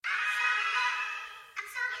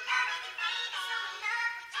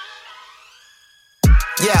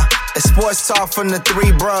Yeah, it's sports talk from the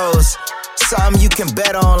three bros. Something you can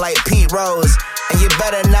bet on like Pete Rose. And you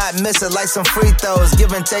better not miss it like some free throws.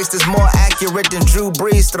 Give and takes is more accurate than Drew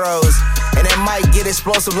Brees throws. And it might get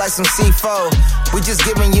explosive like some C4. We just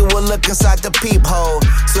giving you a look inside the peephole.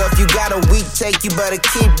 So if you got a weak take, you better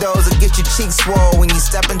keep those or get your cheeks swole when you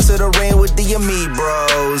step into the ring with the Ami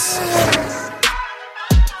Bros.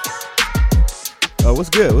 Oh,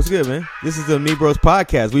 what's good? What's good, man? This is the Ami Bros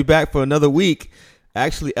podcast. We back for another week.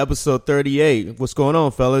 Actually, episode 38. What's going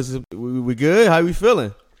on, fellas? We good? How we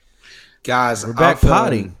feeling? Guys, we're back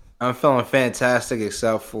potting. I'm feeling fantastic,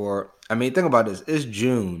 except for, I mean, think about this. It's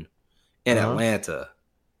June in Atlanta.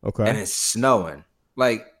 Okay. And it's snowing.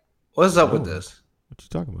 Like, what's up with this? What you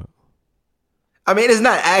talking about? I mean, it's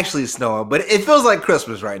not actually snowing, but it feels like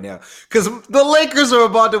Christmas right now. Because the Lakers are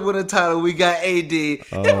about to win a title. We got AD.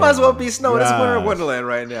 It might as well be snowing. It's winter wonderland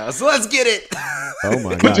right now. So let's get it. Oh,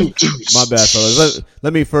 my God. My bad, fellas.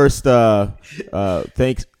 Let me first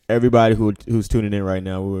thank everybody who's tuning in right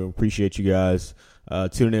now. We appreciate you guys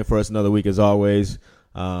tuning in for us another week as always.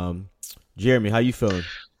 Jeremy, how you feeling?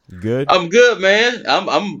 You good? I'm good, man.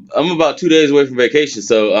 I'm about 2 days away from vacation,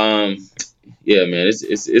 so yeah, man,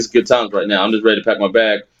 it's good times right now. I'm just ready to pack my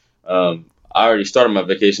bag. I already started my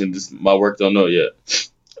vacation. Just my work don't know it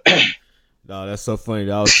yet. No, that's so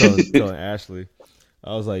funny. I was telling Ashley,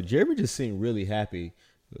 I was like, Jeremy just seemed really happy.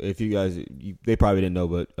 If you guys, they probably didn't know,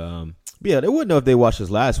 but yeah, they wouldn't know if they watched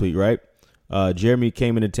us last week, right? Jeremy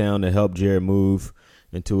came into town to help Jared move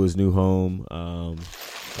into his new home,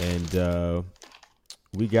 and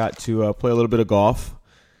we got to play a little bit of golf.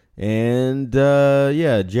 And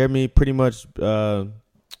yeah, Jeremy pretty much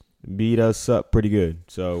beat us up pretty good.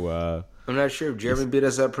 So I'm not sure if Jeremy beat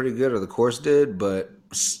us up pretty good or the course did, but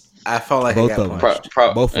I felt like both I got of punched.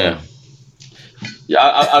 Both of them.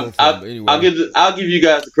 Yeah, I'll give you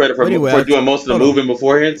guys the credit for doing most of the moving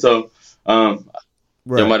beforehand. So there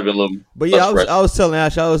might have been a little. But yeah, I was telling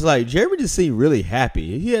Ash, I was like, Jeremy just seemed really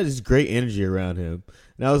happy. He had this great energy around him,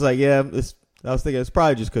 and I was like, yeah, I was thinking it's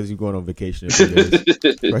probably just because he's going on vacation.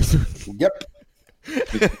 Yep.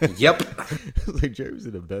 Yep. Like Jeremy's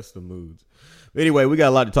in the best of moods. But anyway, we got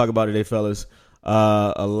a lot to talk about today, fellas.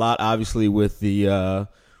 A lot, obviously, with the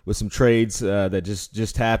with some trades that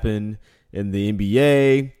just happened in the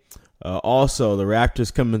NBA. Also, the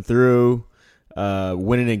Raptors coming through,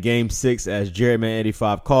 winning in Game 6 as Jared Man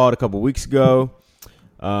 85 called a couple weeks ago.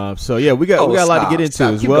 So yeah, we got a lot to get into,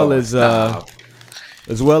 as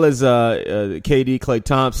well as KD, Klay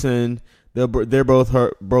Thompson. They're both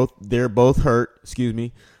hurt. Excuse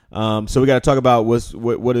me. So we got to talk about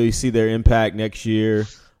what do you see their impact next year?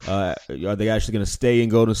 Are they actually going to stay in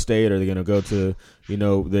Golden State? Or are they going to go to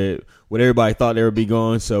what everybody thought they would be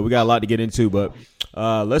going? So we got a lot to get into, but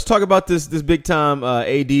let's talk about this big time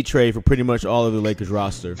AD trade for pretty much all of the Lakers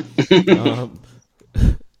roster.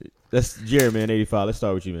 That's Jerry, man, 85. Let's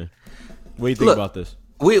start with you, man. What do you think about this?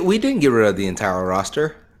 We didn't get rid of the entire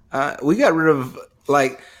roster. We got rid of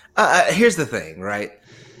here's the thing, right?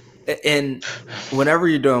 And whenever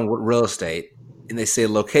you're doing real estate, and they say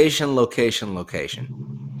location, location, location.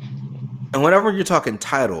 And whenever you're talking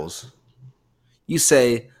titles, you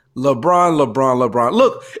say LeBron, LeBron, LeBron.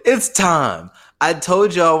 Look, it's time. I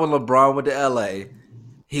told y'all when LeBron went to L.A.,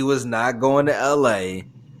 he was not going to L.A.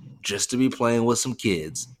 just to be playing with some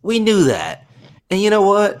kids. We knew that. And you know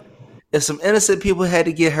what? If some innocent people had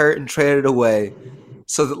to get hurt and traded away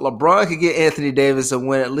so that LeBron could get Anthony Davis and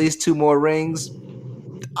win at least 2 more rings,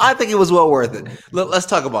 I think it was well worth it. Look, let's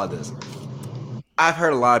talk about this. I've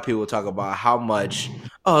heard a lot of people talk about how much,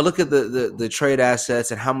 look at the trade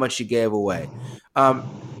assets and how much you gave away.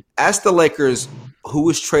 Ask the Lakers who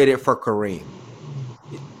was traded for Kareem.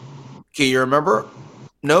 Can you remember?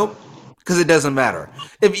 Nope. Because it doesn't matter.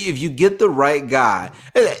 If you get the right guy,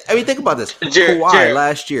 I mean, think about this. Kawhi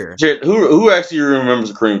last year. Jared, who actually remembers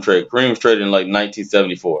the Kareem trade? Kareem was traded in like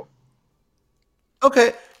 1974.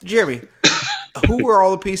 Okay, Jeremy. Who were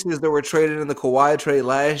all the pieces that were traded in the Kawhi trade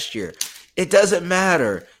last year? It doesn't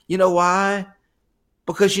matter. You know why?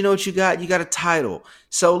 Because you know what you got? You got a title.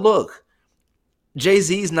 So look,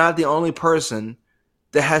 Jay-Z's not the only person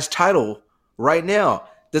that has title right now.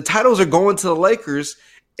 The titles are going to the Lakers,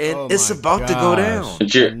 and it's about to go down.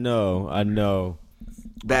 I know.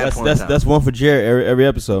 That's one for Jared every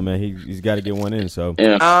episode, man. He's got to get one in. So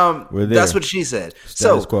yeah. We're there. That's what she said.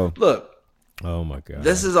 Status quo. Look. Oh my God.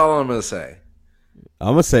 This is all I'm gonna say.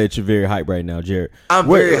 I'm gonna say that you're very hyped right now, Jared. I'm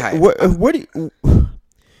very hyped. What do you?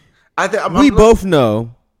 We both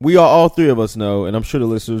know. We all 3 of us know, and I'm sure the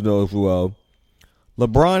listeners know as well.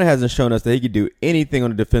 LeBron hasn't shown us that he could do anything on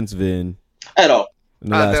the defensive end at all in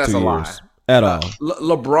the last 2 years. at all.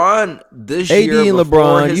 LeBron this AD year and before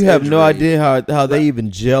LeBron, his you have injury, no idea how they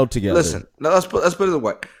even gelled together. Listen, now let's put it this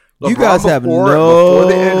way. LeBron You guys have before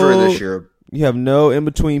the injury this year. You have no in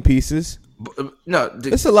between pieces. No,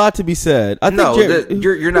 it's a lot to be said. I think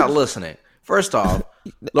you're not listening. First off,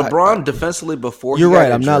 LeBron defensively before you're he got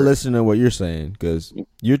right. I'm injured, not listening to what you're saying because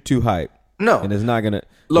you're too hype. No, and it's not gonna.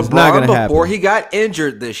 LeBron before he got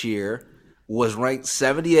injured this year was ranked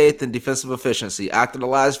 78th in defensive efficiency. After the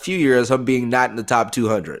last few years, him being not in the top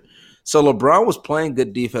 200. So LeBron was playing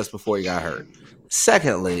good defense before he got hurt.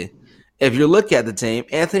 Secondly, if you look at the team,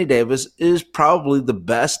 Anthony Davis is probably the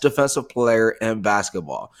best defensive player in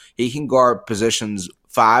basketball. He can guard positions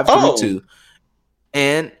 5 through 2.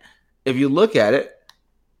 And if you look at it,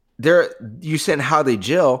 you said how they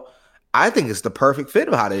gel. I think it's the perfect fit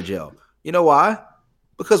of how they gel. You know why?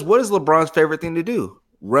 Because what is LeBron's favorite thing to do?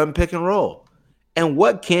 Run pick and roll. And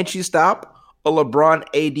what can't you stop? A LeBron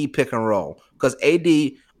AD pick and roll. Because AD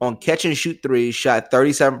on catch and shoot threes shot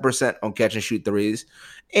 37% on catch and shoot threes.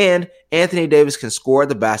 And Anthony Davis can score at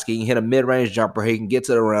the basket. He can hit a mid-range jumper. He can get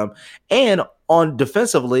to the rim. And on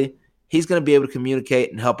defensively, he's going to be able to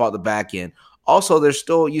communicate and help out the back end. Also, there's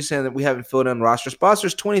still, you saying that we haven't filled in roster spots.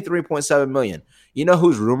 There's $23.7 million. You know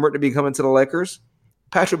who's rumored to be coming to the Lakers?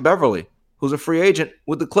 Patrick Beverley, who's a free agent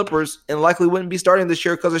with the Clippers and likely wouldn't be starting this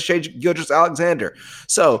year because of Shai Gilgeous-Alexander.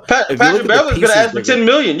 So Patrick Beverley's going to ask for $10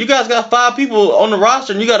 million. You guys got 5 people on the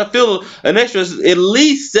roster, and you got to fill an extra at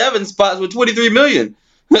least 7 spots with $23 million.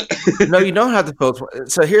 No, you don't have to fill.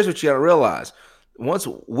 So here's what you got to realize. Once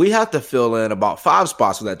we have to fill in about 5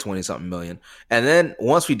 spots with that 20-something million, and then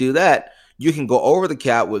once we do that, you can go over the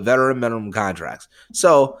cap with veteran minimum contracts.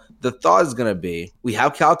 So the thought is going to be, we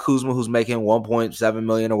have Kyle Kuzma, who's making $1.7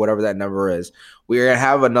 million or whatever that number is. We're going to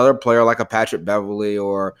have another player like a Patrick Beverley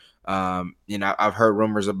or, I've heard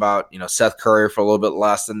rumors about, Seth Curry for a little bit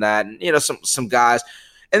less than that. And, some guys.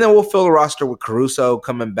 And then we'll fill the roster with Caruso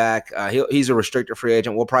coming back. He's a restricted free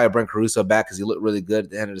agent. We'll probably bring Caruso back because he looked really good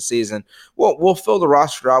at the end of the season. We'll fill the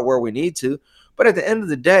roster out where we need to. But at the end of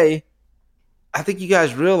the day, I think you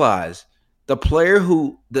guys realize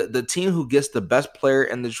the team who gets the best player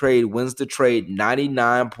in the trade wins the trade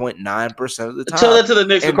 99.9% of the time. Tell that to the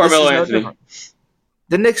Knicks and Carmelo Anthony.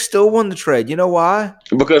 The Knicks still won the trade. You know why?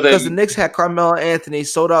 Because the Knicks had Carmelo Anthony,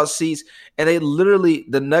 sold out seats, and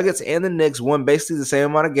the Nuggets and the Knicks won basically the same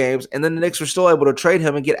amount of games, and then the Knicks were still able to trade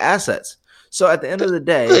him and get assets. So at the end of the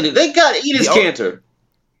day, they got Enes Kanter.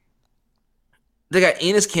 They got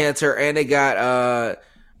Enes Kanter, and they got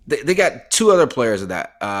they got 2 other players of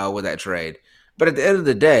that with that trade. But at the end of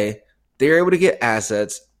the day, they're able to get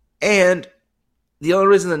assets, and the only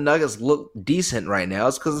reason the Nuggets look decent right now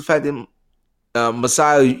is because of the fact that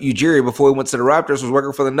Masai Ujiri, before he went to the Raptors, was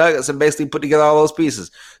working for the Nuggets and basically put together all those pieces.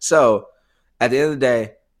 So at the end of the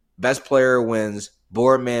day, best player wins,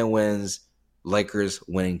 board man wins, Lakers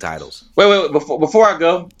winning titles. Wait. Before I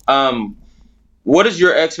go, what is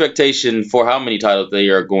your expectation for how many titles they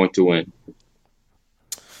are going to win?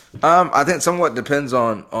 I think somewhat depends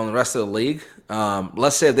on the rest of the league.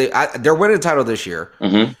 Let's say they're winning the title this year.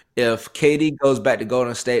 Mm-hmm. If KD goes back to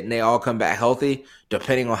Golden State and they all come back healthy,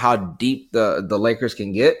 depending on how deep the Lakers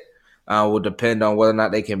can get, will depend on whether or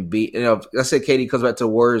not they can beat. Let's say KD comes back to the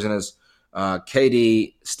Warriors and it's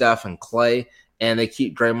KD, Steph, and Clay, and they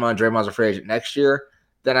keep Draymond. Draymond's a free agent next year.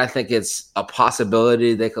 Then I think it's a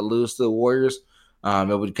possibility they could lose to the Warriors.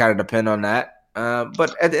 It would kind of depend on that.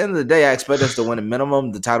 But at the end of the day, I expect us to win a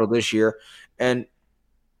minimum the title this year, and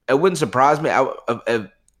it wouldn't surprise me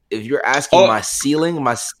if you're asking my ceiling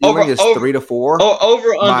is 3 to 4.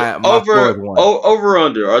 Over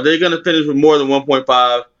under. Are they going to finish with more than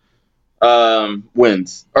 1.5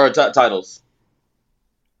 wins or titles?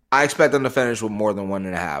 I expect them to finish with more than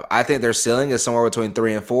 1.5. I think their ceiling is somewhere between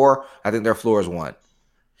 3 and 4. I think their floor is 1.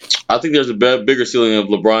 I think there's a bigger ceiling of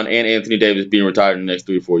LeBron and Anthony Davis being retired in the next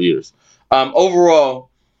 3 or 4 years. Overall,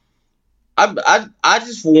 I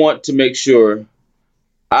just want to make sure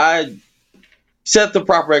I set the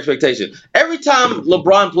proper expectation. Every time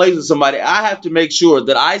LeBron plays with somebody, I have to make sure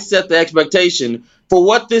that I set the expectation for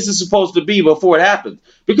what this is supposed to be before it happens.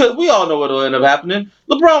 Because we all know what will end up happening.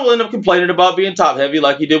 LeBron will end up complaining about being top heavy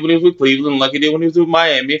like he did when he was with Cleveland, like he did when he was with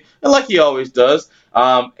Miami, and like he always does.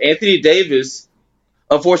 Anthony Davis,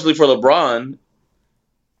 unfortunately for LeBron,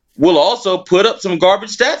 will also put up some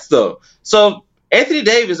garbage stats, though. So Anthony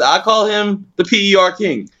Davis, I call him the PER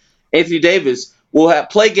king. Anthony Davis will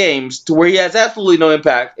play games to where he has absolutely no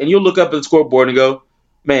impact, and you'll look up at the scoreboard and go,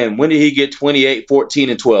 man, when did he get 28, 14,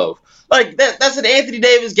 and 12? Like, that's an Anthony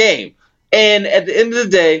Davis game. And at the end of the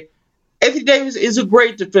day, Anthony Davis is a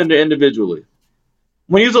great defender individually.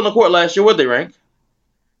 When he was on the court last year, what'd they rank?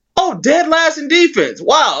 Oh, Oh, dead last in defense.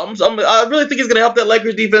 Wow. I really think he's going to help that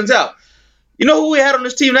Lakers defense out. You know who we had on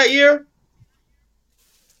this team that year?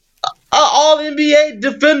 All-NBA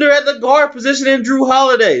defender at the guard position in Drew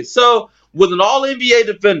Holiday. So, with an All-NBA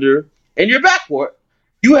defender in your backcourt,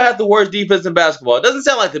 you have the worst defense in basketball. It doesn't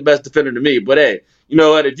sound like the best defender to me, but hey, you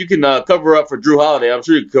know what? If you can cover up for Drew Holiday, I'm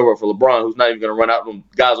sure you can cover up for LeBron, who's not even going to run out on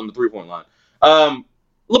guys on the three-point line.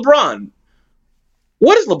 LeBron.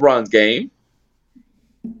 What is LeBron's game?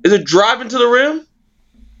 Is it driving to the rim?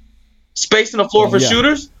 Spacing the floor for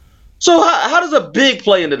shooters? So how does a big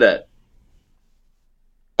play into that?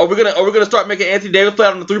 Are we gonna start making Anthony Davis play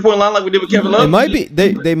out on the 3-point line like we did with Kevin Love? It might be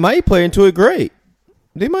they might play into it great.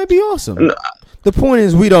 They might be awesome. No. The point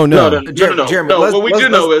is we don't know. No. Jeremy, what we do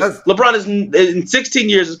know is LeBron is in 16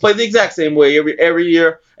 years has played the exact same way every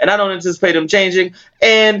year, and I don't anticipate him changing.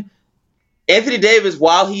 And Anthony Davis,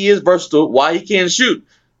 while he is versatile, while he can shoot,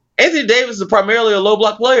 Anthony Davis is primarily a low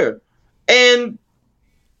block player, and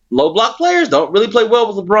low block players don't really play well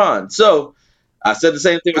with LeBron. So I said the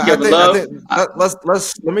same thing with Kevin Love.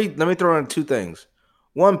 Let me throw in two things.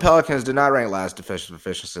 One, Pelicans did not rank last defensive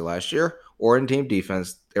efficiency last year or in team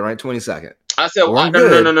defense. They ranked 22nd. I said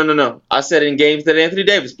no. I said in games that Anthony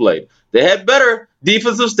Davis played, they had better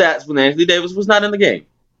defensive stats when Anthony Davis was not in the game.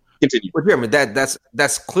 Continue. Well, Jeremy,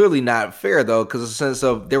 that's clearly not fair though, because in the sense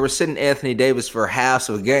of they were sitting Anthony Davis for halves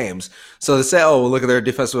of games. So to say, oh, well, look at their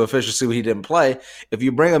defensive efficiency when he didn't play. If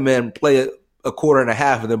you bring him in, play a quarter and a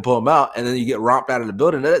half, and then pull him out, and then you get romped out of the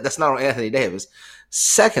building, that's not on Anthony Davis.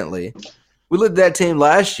 Secondly, we looked at that team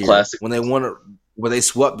last year when they won, where they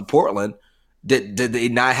swept Portland. Did they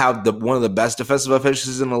not have one of the best defensive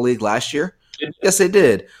efficiencies in the league last year? Yes, they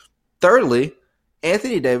did. Thirdly,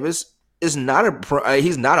 Anthony Davis is not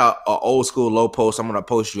he's not a old school low post, I'm going to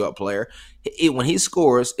post you up player. When he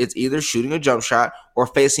scores, it's either shooting a jump shot or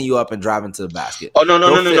facing you up and driving to the basket. Oh, no.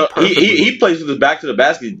 He plays with his back to the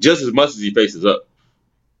basket just as much as he faces up.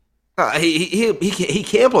 He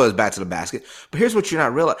can play his back to the basket, but here's what you're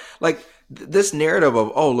not realizing. Like, this narrative of,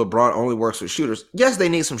 oh, LeBron only works with shooters. Yes, they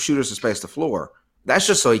need some shooters to space the floor. That's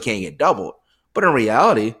just so he can't get doubled. But in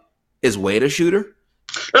reality, is Wade a shooter?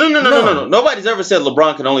 No. Nobody's ever said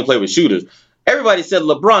LeBron can only play with shooters. Everybody said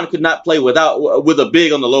LeBron could not play with a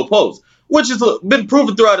big on the low post, which has been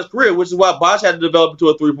proven throughout his career, which is why Bosh had to develop into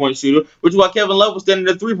a three-point shooter, which is why Kevin Love was standing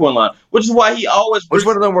at the 3-point line, which is why he always... Which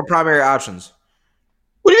one of them were primary options?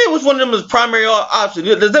 What do you mean which one of them is primary option?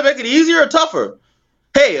 Does that make it easier or tougher?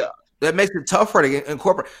 Hey... That makes it tougher to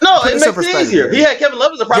incorporate. No, it makes it easier. He had Kevin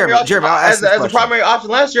Love as a primary option. Jeremy, as a primary option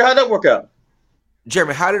last year. How did that work out?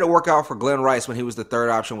 Jeremy, how did it work out for Glenn Rice when he was the third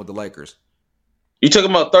option with the Lakers? You talking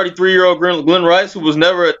about 33-year-old Glenn Rice, who was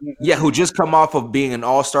never... who just come off of being an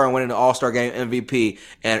all-star and winning the all-star game MVP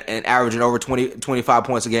and averaging over 25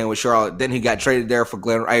 points a game with Charlotte. Then he got traded there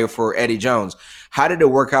for Eddie Jones. How did it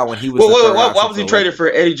work out when he was Why was he traded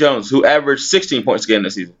for Eddie Jones, who averaged 16 points a game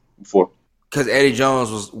this season before? Because Eddie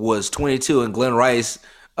Jones was 22 and Glenn Rice,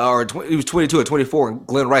 he was 22 and 24, and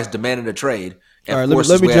Glenn Rice demanded a trade. All right,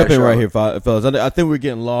 let me jump in right here, fellas. I think we're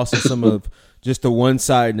getting lost in some of just the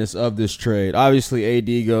one-sidedness of this trade. Obviously,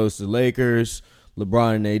 AD goes to Lakers,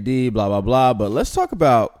 LeBron and AD, blah, blah, blah. But let's talk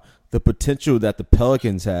about the potential that the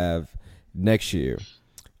Pelicans have next year.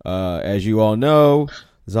 As you all know,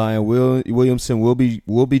 Zion Williamson will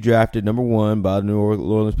be drafted number 1 by the New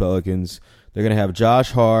Orleans Pelicans. They're going to have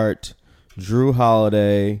Josh Hart, Drew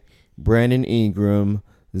Holiday, Brandon Ingram,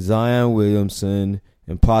 Zion Williamson,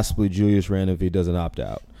 and possibly Julius Randle if he doesn't opt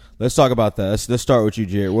out. Let's talk about that. Let's start with you,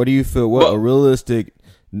 Jared. What do you feel? What a realistic,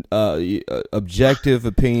 objective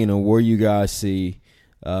opinion on where you guys see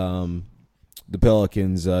the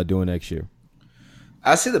Pelicans doing next year?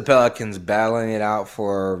 I see the Pelicans battling it out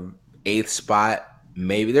for 8th spot.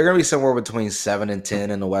 Maybe they're going to be somewhere between 7 and 10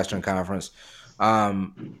 in the Western Conference.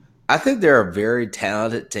 I think they're a very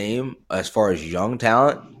talented team as far as young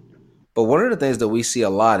talent. But one of the things that we see a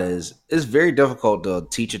lot is it's very difficult to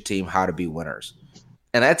teach a team how to be winners.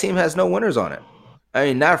 And that team has no winners on it. I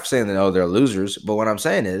mean, not saying that, they're losers, but what I'm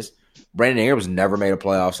saying is Brandon Ingram's never made a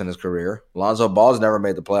playoffs in his career. Lonzo Ball's never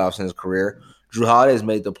made the playoffs in his career. Drew Holiday's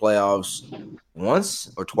made the playoffs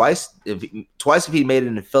once or twice. If he made it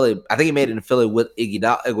in Philly. I think he made it in Philly with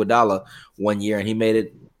Iguodala one year, and he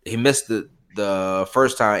missed the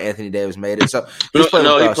first time Anthony Davis made it. So he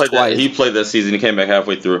played twice. He played that season. He came back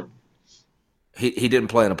halfway through. He didn't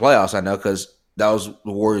play in the playoffs, I know, because that was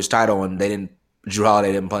the Warriors' title, and Drew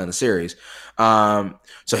Holiday didn't play in the series.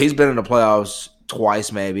 So he's been in the playoffs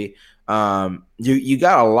twice, maybe. You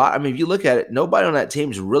got a lot. I mean, if you look at it, nobody on that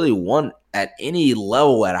team's really won at any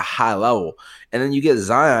level, at a high level. And then you get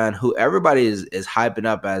Zion, who everybody is hyping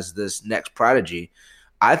up as this next prodigy.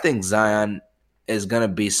 I think Zion is going to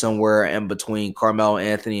be somewhere in between Carmelo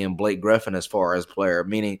Anthony and Blake Griffin as far as player.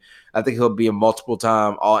 Meaning, I think he'll be a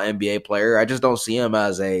multiple-time All NBA player. I just don't see him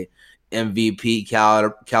as a MVP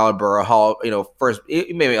caliber Hall. First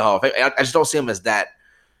maybe a Hall of Fame. I just don't see him as that.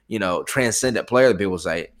 Transcendent player that people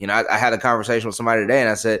say. I had a conversation with somebody today, and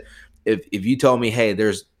I said, if you told me, hey,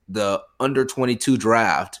 there's the under 22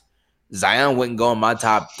 draft, Zion wouldn't go in my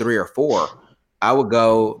top 3 or 4. I would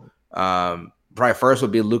go. Probably first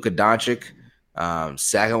would be Luka Doncic.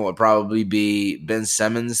 Second would probably be Ben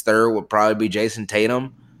Simmons. Third would probably be Jason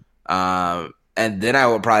Tatum. And then I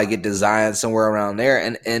would probably get to Zion somewhere around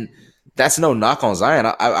there. And that's no knock on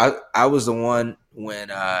Zion. I was the one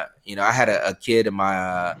when I had a kid in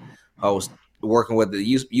my I was working with the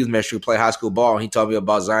youth ministry who play high school ball, and he told me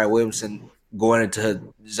about Zion Williamson going into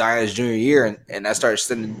Zion's junior year, and I started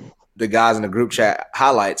sending the guys in the group chat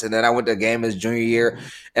highlights, and then I went to a game his junior year,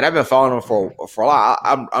 and I've been following him for a while.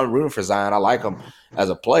 I'm rooting for Zion. I like him as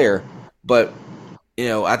a player, but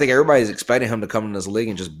I think everybody's expecting him to come in this league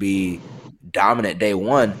and just be dominant day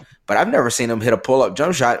one. But I've never seen him hit a pull-up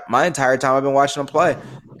jump shot my entire time I've been watching him play.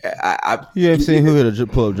 You haven't seen who hit a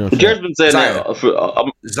pull-up jump shot? Jared's been saying Zion.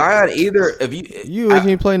 that. Zion, either if You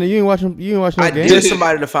ain't playing. You ain't watching. You ain't watching. I game? dare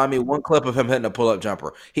somebody to find me one clip of him hitting a pull-up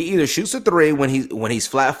jumper. He either shoots a 3 when he's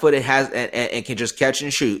flat-footed and can just catch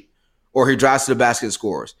and shoot, or he drives to the basket and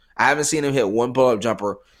scores. I haven't seen him hit one pull-up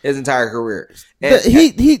jumper his entire career. And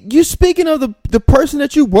You speaking of the person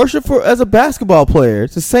that you worship for as a basketball player.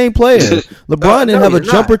 It's the same player. LeBron didn't have a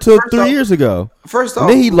jumper till 3 years ago. First off, and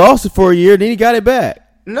then he lost it for a year. Then he got it back.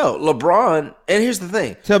 No, LeBron. And here's the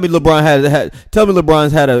thing. Tell me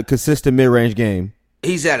LeBron's had a consistent mid-range game.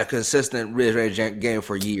 He's had a consistent mid-range game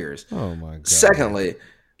for years. Oh my God. Secondly,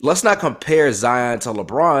 let's not compare Zion to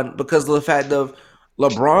LeBron because of the fact of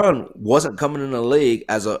LeBron wasn't coming in the league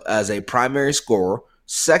as a primary scorer.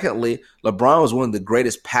 Secondly, LeBron was one of the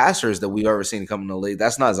greatest passers that we've ever seen come in the league.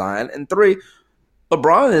 That's not Zion. And 3,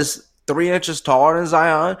 LeBron is 3 inches taller than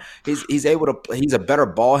Zion. He's a better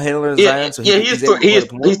ball handler than Zion. So he's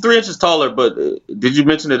 3 inches taller. But did you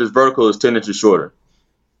mention that his vertical is 10 inches shorter?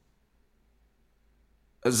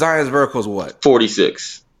 Zion's vertical is what?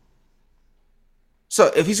 46.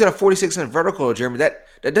 So if he's got a 46-inch vertical, Jeremy, that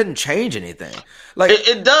doesn't change anything. Like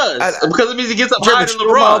it does because it means he gets up higher than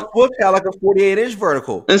LeBron. Swift had like a 48-inch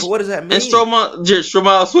vertical. So what does that mean? And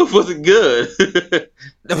Stromile Swift wasn't good.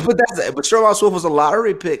 But Stromile Swift was a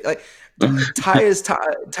lottery pick. Like Tyrus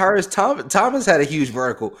Thomas had a huge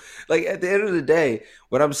vertical. Like at the end of the day,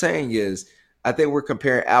 what I'm saying is, I think we're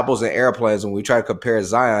comparing apples and airplanes when we try to compare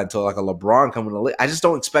Zion to like a LeBron coming to the league. I just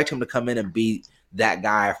don't expect him to come in and be that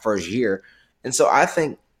guy first year. And so I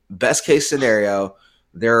think best case scenario,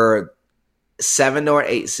 they're 7 or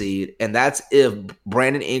 8 seed, and that's if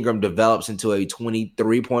Brandon Ingram develops into a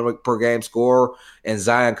 23-point per game scorer and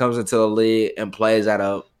Zion comes into the league and plays at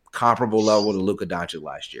a comparable level to Luka Doncic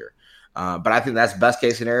last year. But I think that's best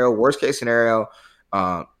case scenario. Worst case scenario,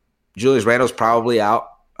 Julius Randle's probably out.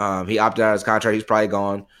 He opted out of his contract. He's probably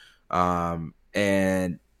gone.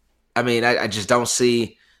 And I mean, I just don't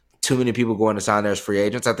see too many people going to sign there as free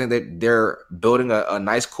agents. I think that they're building a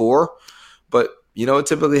nice core, but what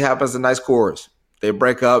typically happens to nice cores? They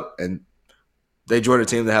break up and they join a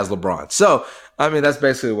team that has LeBron. So, I mean, that's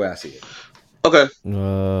basically the way I see it. Okay.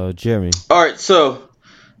 Jeremy. All right. So,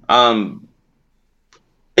 in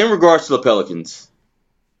regards to the Pelicans,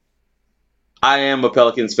 I am a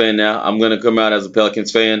Pelicans fan now. I'm going to come out as a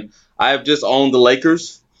Pelicans fan. I have just owned the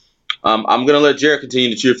Lakers. I'm going to let Jared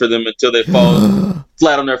continue to cheer for them until they fall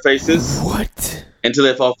flat on their faces. What? Until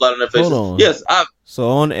they fall flat on their faces. Hold on. Yes. So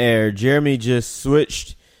on air, Jeremy just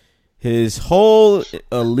switched his whole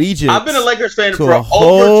allegiance. I've been a Lakers fan to for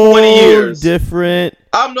over 20 years. Different.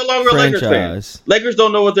 I'm no longer franchise. a Lakers fan. Lakers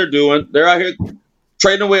don't know what they're doing. They're out here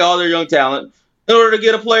trading away all their young talent in order to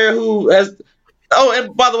get a player who has. Oh,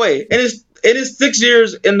 and by the way, in his 6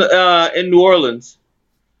 years in New Orleans,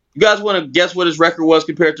 you guys want to guess what his record was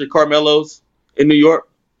compared to Carmelo's in New York?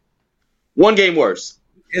 1 game worse.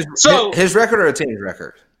 His record or a team's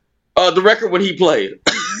record? The record when he played.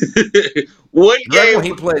 The record when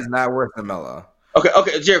he plays is not worse than Melo.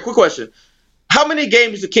 Okay, Jared, quick question. How many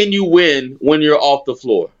games can you win when you're off the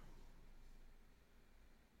floor?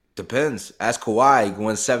 Depends. Ask Kawhi. He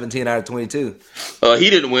won 17 out of 22. He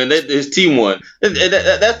didn't win. His team won.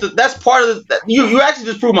 That's part of the. You actually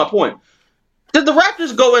just proved my point. Did the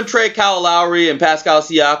Raptors go and trade Kyle Lowry and Pascal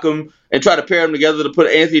Siakam and try to pair them together to put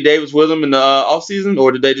Anthony Davis with them in the offseason,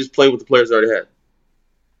 or did they just play with the players they already had?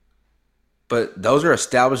 But those are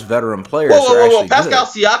established veteran players. Whoa. Pascal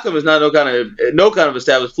Siakam is not no kind of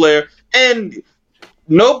established player, and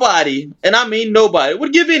nobody, and I mean nobody,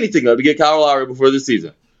 would give anything up to get Kyle Lowry before this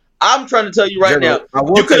season. I'm trying to tell you right now, I will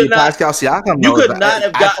you tell could you, not, Pascal Siakam. you could not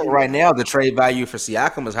have I think gotten. right now the trade value for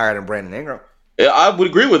Siakam is higher than Brandon Ingram. I would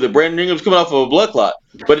agree with it. Brandon Ingram's coming off of a blood clot,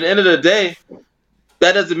 but at the end of the day,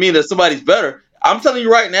 that doesn't mean that somebody's better. I'm telling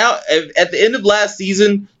you right now, if, at the end of last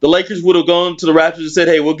season, the Lakers would have gone to the Raptors and said,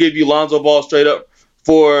 "Hey, we'll give you Lonzo Ball straight up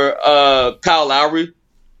for Kyle Lowry."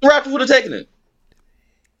 The Raptors would have taken it.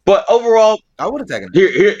 But overall, I would have taken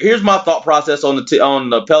it. here's my thought process on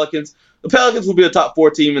the Pelicans. The Pelicans will be a top 4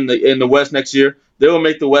 team in the West next year. They will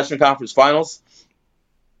make the Western Conference Finals.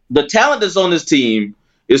 The talent that's on this team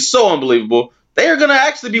is so unbelievable. They are going to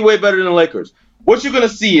actually be way better than the Lakers. What you're going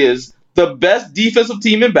to see is the best defensive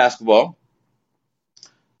team in basketball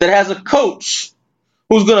that has a coach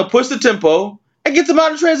who's going to push the tempo and get them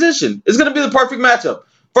out in transition. It's going to be the perfect matchup.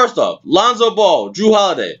 First off, Lonzo Ball, Drew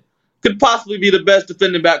Holiday could possibly be the best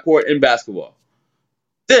defending backcourt in basketball.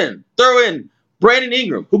 Then throw in Brandon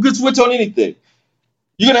Ingram, who can switch on anything.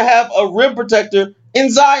 You're going to have a rim protector in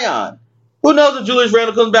Zion. Who knows if Julius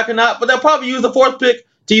Randle comes back or not, but they'll probably use the 4th pick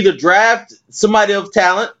to either draft somebody of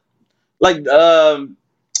talent, like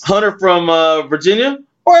Hunter from Virginia,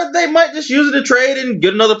 or they might just use it to trade and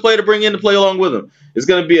get another player to bring in to play along with them. It's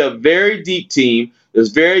going to be a very deep team. It's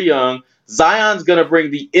very young. Zion's going to bring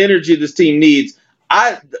the energy this team needs.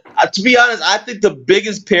 To be honest, I think the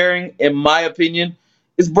biggest pairing, in my opinion,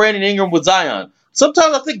 is Brandon Ingram with Zion.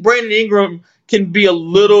 Sometimes I think Brandon Ingram can be a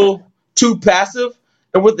little too passive,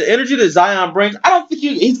 and with the energy that Zion brings, I don't think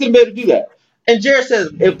he's going to be able to do that. And Jared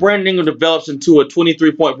says if Brandon Ingram develops into a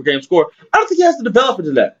 23-point per game scorer, I don't think he has to develop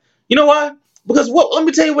into that. You know why? Because let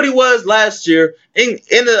me tell you what he was last year in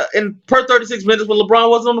per 36 minutes when LeBron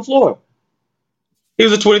wasn't on the floor. He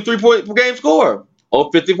was a 23-point per game scorer,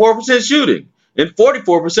 on 54% shooting, and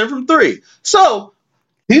 44% from 3. So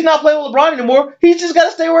he's not playing with LeBron anymore. He's just got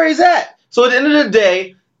to stay where he's at. So at the end of the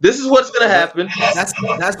day, this is what's going to happen. That's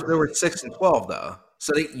what they were 6-12 though.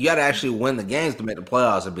 So you got to actually win the games to make the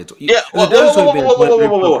playoffs a bit. Yeah. Whoa.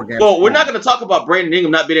 We're not going to talk about Brandon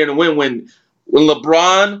Ingram not being able to win when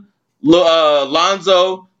LeBron,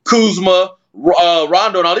 Lonzo, Kuzma,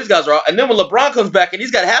 Rondo, and all these guys are out. And then when LeBron comes back and he's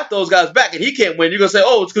got half those guys back and he can't win, you're going to say,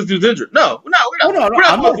 "Oh, it's because he's injured." No, we're not.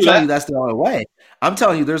 I'm not telling you that's the only way. I'm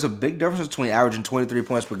telling you there's a big difference between averaging 23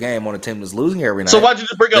 points per game on a team that's losing every night. So why'd you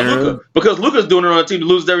just bring up Luka? Because Luka's doing it on a team that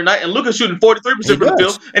loses every night, and Luka's shooting 43% from the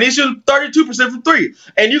field, and he's shooting 32% from 3.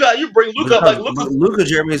 And you bring Luka up like Luka,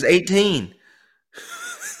 Jeremy, is 18.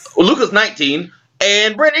 Well, Luka's 19,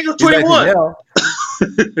 and Brandon Ingram's 21.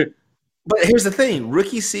 But here's the thing: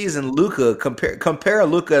 rookie season, Luka compare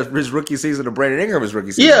Luka his rookie season to Brandon Ingram's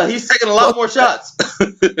rookie season. Yeah, he's taking a lot more shots.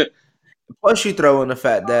 Plus, you throw in the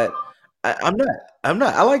fact that I'm not.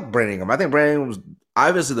 I like Brandon Ingram. I think Brandon Ingram was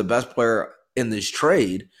obviously the best player in this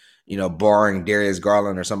trade. Barring Darius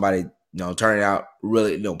Garland or somebody, turning out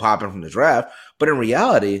really, popping from the draft. But in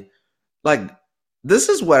reality, like this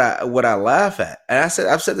is what I laugh at. And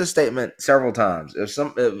I've said this statement several times. If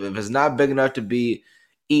it's not big enough to be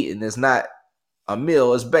eaten, it's not a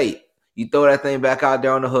meal, it's bait. You throw that thing back out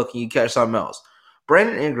there on the hook and you catch something else.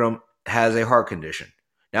 Brandon Ingram has a heart condition.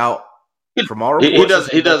 Now, from all reports,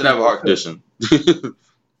 he doesn't have a heart condition.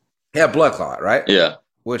 He had blood clot, right? Yeah,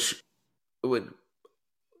 which would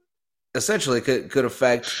essentially could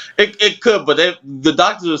affect. It could, but the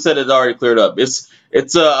doctors have said it's already cleared up. It's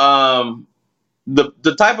the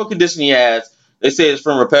type of condition he has. They say it's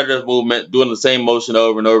from repetitive movement, doing the same motion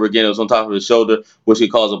over and over again. It was on top of his shoulder, which he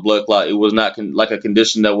calls a blood clot. It was not like a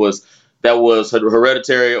condition that was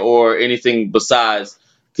hereditary or anything besides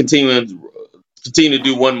continue to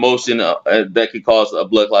do one motion that could cause a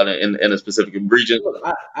blood clot in a specific region. Look,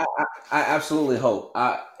 I absolutely hope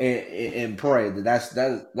and pray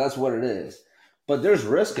that that's what it is. But there's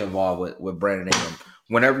risk involved with Brandon Ingram.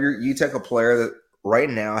 Whenever you take a player that right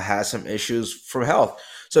now has some issues from health.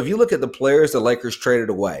 So if you look at the players the Lakers traded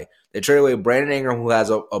away, they traded away Brandon Ingram, who has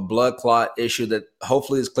a blood clot issue that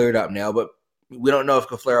hopefully is cleared up now, but we don't know if it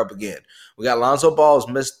can flare up again. We got Lonzo Ball has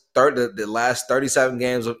missed the last 37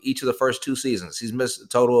 games of each of the first 2 seasons. He's missed a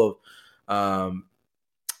total of,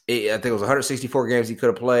 I think it was 164 games he could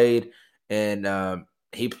have played, and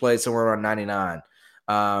he played somewhere around 99.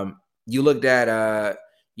 You looked at,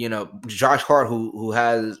 Josh Hart, who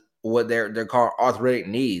has what they're called arthritic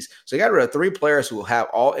knees. So you got rid of 3 players who have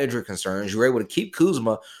all injury concerns. You were able to keep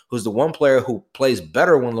Kuzma, who's the one player who plays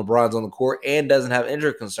better when LeBron's on the court and doesn't have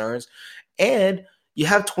injury concerns. And you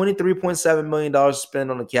have $23.7 million to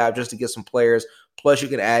spend on the cap just to get some players. Plus, you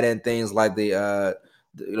can add in things like the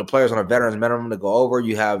players on a veterans minimum to go over.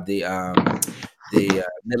 You have the the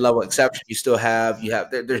mid-level exception.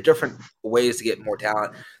 There's different ways to get more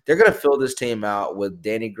talent. They're going to fill this team out with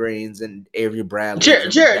Danny Greens and Avery Bradley's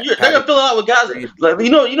and Jared, they're gonna fill it out with guys. Reed. Like, you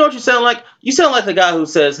know what you sound like. You sound like the guy who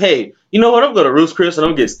says, "Hey, you know what? I'm going to Roost Chris and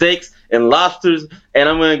I'm gonna get steaks and lobsters and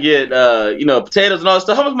I'm gonna get potatoes and all that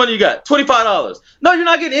stuff. How much money you got? $25. No, you're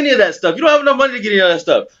not getting any of that stuff. You don't have enough money to get any of that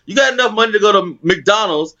stuff. You got enough money to go to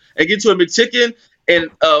McDonald's and get you a McChicken and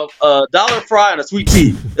a dollar fry and a sweet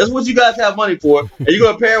tea. That's what you guys have money for. And you're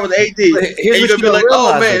gonna pair it with AD, and you're gonna be like,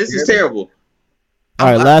 "Oh man, this is terrible." All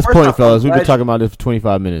right, last point, fellas. We've been talking about this for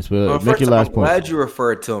 25 minutes. Make your last point. I'm glad you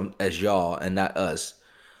referred to him as y'all and not us.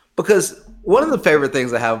 Because one of the favorite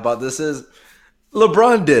things I have about this is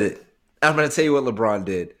LeBron did it. I'm going to tell you what LeBron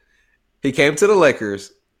did. He came to the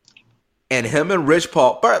Lakers, and him and Rich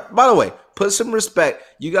Paul. By the way, put some respect.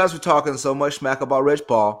 You guys were talking so much smack about Rich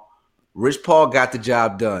Paul. Rich Paul got the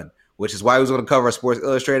job done, which is why he was on the cover of Sports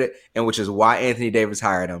Illustrated, and which is why Anthony Davis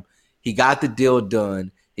hired him. He got the deal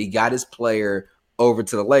done. He got his player over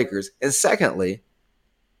to the Lakers. And secondly,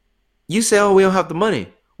 you say, oh, we don't have the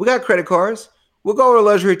money. We got credit cards. We'll go over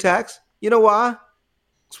luxury tax. You know why?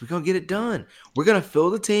 Because we're going to get it done. We're going to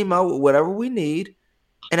fill the team out with whatever we need.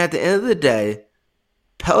 And at the end of the day,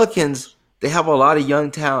 Pelicans, they have a lot of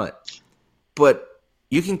young talent. But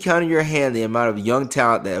you can count in your hand the amount of young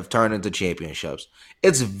talent that have turned into championships.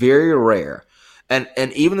 It's very rare. And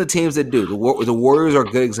even the teams that do, the Warriors are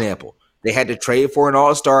a good example. They had to trade for an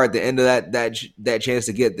all-star at the end of that chance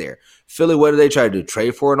to get there. Philly, what do they try to do?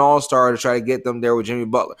 Trade for an all-star to try to get them there with Jimmy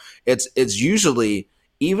Butler. It's usually,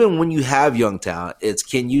 even when you have young talent, it's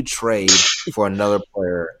can you trade for another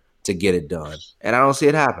player to get it done? And I don't see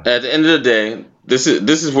it happen. At the end of the day, this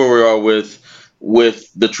is where we are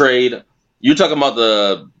with the trade. You're talking about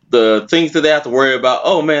the things that they have to worry about.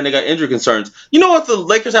 Oh man, they got injury concerns. You know what the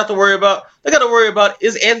Lakers have to worry about? They got to worry about,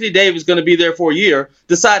 is Anthony Davis going to be there for a year?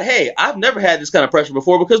 Decide, hey, I've never had this kind of pressure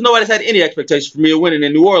before because nobody's had any expectation for me of winning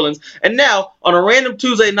in New Orleans. And now on a random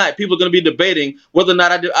Tuesday night, people are going to be debating whether or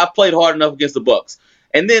not I played hard enough against the Bucks.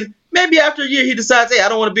 And then maybe after a year, he decides, hey, I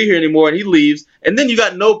don't want to be here anymore, and he leaves. And then you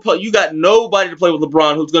got nobody to play with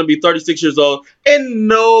LeBron, who's going to be 36 years old, and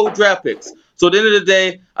no draft picks. So at the end of the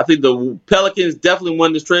day, I think the Pelicans definitely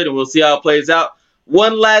won this trade, and we'll see how it plays out.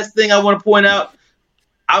 One last thing I want to point out.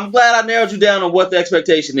 I'm glad I narrowed you down on what the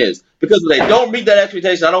expectation is. Because if they don't meet that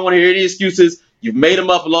expectation, I don't want to hear any excuses. You've made them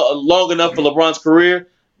up long enough for LeBron's career.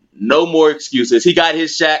 No more excuses. He got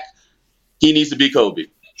his Shaq. He needs to be Kobe.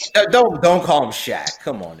 Don't call him Shaq.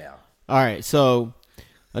 Come on now. All right, so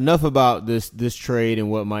enough about this trade and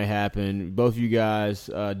what might happen. Both of you guys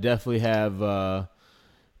definitely have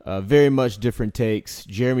very much different takes.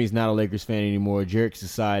 Jeremy's not a Lakers fan anymore. Jarek's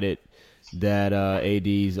decided that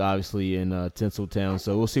AD's obviously in Tinseltown,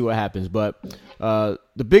 so we'll see what happens. But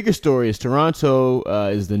the bigger story is Toronto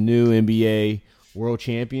is the new NBA world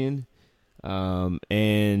champion, and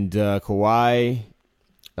Kawhi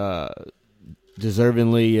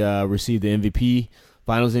deservingly received the MVP,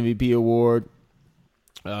 Finals MVP award.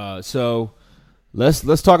 So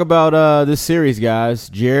let's talk about this series, guys.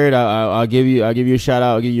 Jared, I'll give you a shout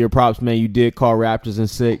out. I'll give you your props, man. You did call Raptors in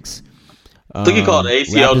 6. I think he called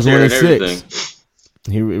ACL tear and everything.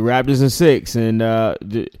 He Raptors in 6, and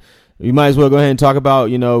you might as well go ahead and talk about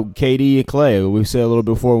KD and Clay. We said a little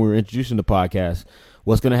bit before when we were introducing the podcast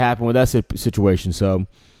what's going to happen with that situation. So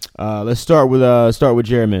let's start with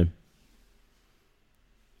Jared, man.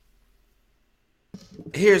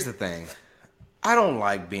 Here's the thing. I don't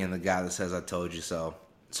like being the guy that says I told you so.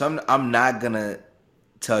 So I'm not going to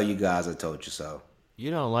tell you guys I told you so.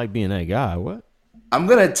 You don't like being that guy. What? I'm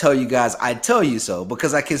going to tell you guys I tell you so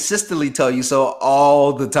because I consistently tell you so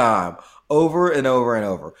all the time, over and over and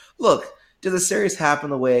over. Look, did the series happen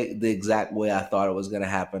the exact way I thought it was going to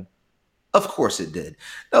happen? Of course it did.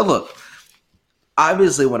 Now, look,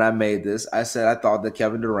 obviously when I made this, I said I thought that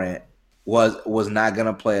Kevin Durant was not going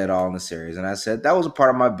to play at all in the series. And I said that was a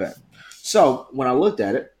part of my bet. So when I looked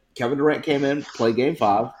at it, Kevin Durant came in, played game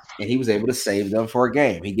 5, and he was able to save them for a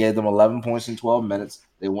game. He gave them 11 points in 12 minutes.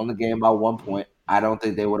 They won the game by 1 point. I don't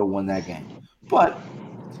think they would have won that game. But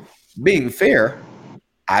being fair,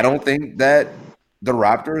 I don't think that the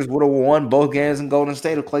Raptors would have won both games in Golden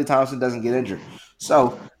State if Klay Thompson doesn't get injured.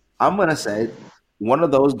 So I'm going to say one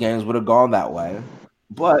of those games would have gone that way.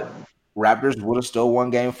 But Raptors would have still won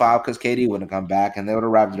game 5 because KD wouldn't have come back, and they would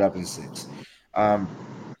have wrapped it up in 6.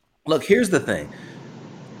 Look, here's the thing.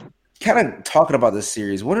 Kind of talking about this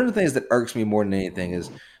series, one of the things that irks me more than anything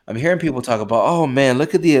is I'm hearing people talk about, oh, man,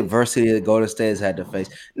 look at the adversity that Golden State has had to face.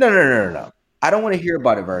 No. I don't want to hear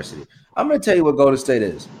about adversity. I'm going to tell you what Golden State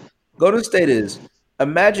is. Golden State is,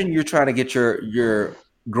 imagine you're trying to get your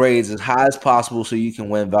grades as high as possible so you can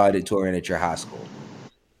win valedictorian at your high school.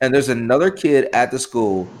 And there's another kid at the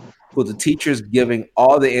school who the teacher's giving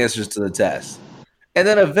all the answers to the test. And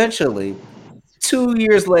then eventually, 2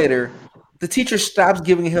 years later, the teacher stops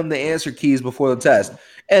giving him the answer keys before the test.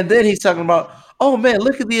 And then he's talking about, oh man,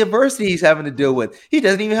 look at the adversity he's having to deal with. He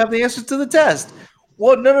doesn't even have the answers to the test.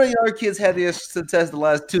 Well, none of the other kids had the answers to the test the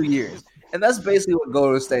last 2 years. And that's basically what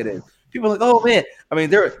Golden State is. People are like, oh man, I mean,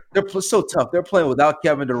 they're so tough. They're playing without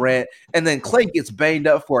Kevin Durant, and then Clay gets banged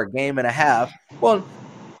up for a game and a half. Well,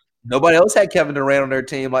 nobody else had Kevin Durant on their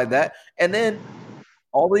team like that. And then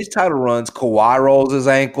all these title runs, Kawhi rolls his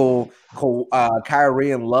ankle,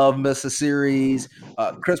 Kyrie and Love miss a series,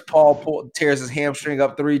 Chris Paul tears his hamstring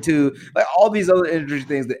up 3-2, like all these other injury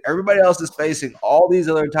things that everybody else is facing all these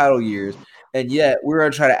other title years. And yet we're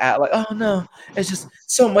going to try to act like, oh no, it's just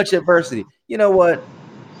so much adversity. You know what?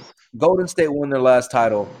 Golden State won their last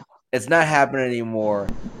title. It's not happening anymore.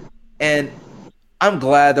 And I'm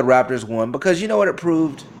glad the Raptors won because you know what it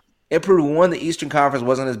proved? It proved, one, the Eastern Conference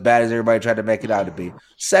wasn't as bad as everybody tried to make it out to be.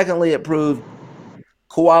 Secondly, it proved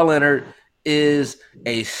Kawhi Leonard is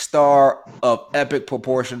a star of epic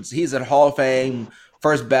proportions. He's a Hall of Fame,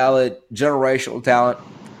 first ballot, generational talent,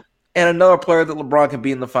 and another player that LeBron can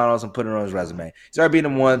be in the finals and put it on his resume. He's already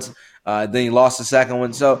beaten him once. Then he lost the second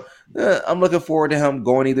one. So I'm looking forward to him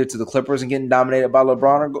going either to the Clippers and getting dominated by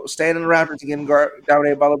LeBron or staying in the Raptors and getting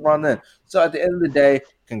dominated by LeBron then. So at the end of the day,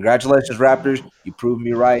 congratulations, Raptors. You proved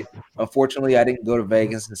me right. Unfortunately, I didn't go to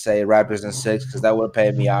Vegas and say Raptors in 6 because that would have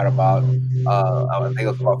paid me out about, I think it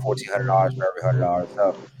was about $1,400 for every $100. So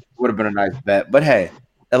it would have been a nice bet. But hey,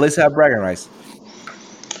 at least I have bragging rights.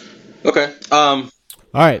 Okay. All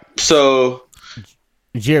right. So,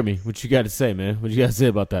 Jeremy, what you got to say, man? What you got to say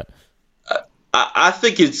about that? I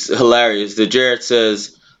think it's hilarious that Jared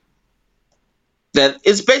says that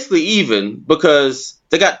it's basically even because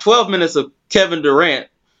they got 12 minutes of Kevin Durant,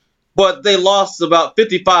 but they lost about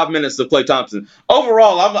 55 minutes of Klay Thompson.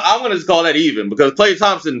 Overall, I'm going to just call that even because Klay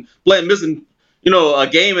Thompson missing, a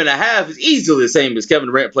game and a half is easily the same as Kevin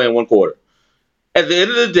Durant playing one quarter. At the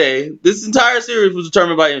end of the day, this entire series was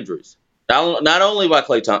determined by injuries, not only by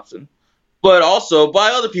Klay Thompson, but also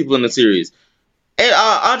by other people in the series. And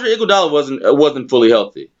Andre Iguodala wasn't fully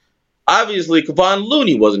healthy. Obviously, Kevon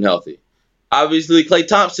Looney wasn't healthy. Obviously, Klay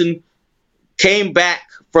Thompson came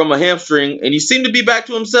back from a hamstring, and he seemed to be back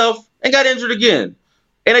to himself and got injured again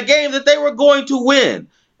in a game that they were going to win.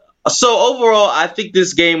 So overall, I think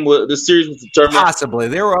this series was determined. Possibly,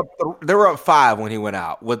 they were up 5 when he went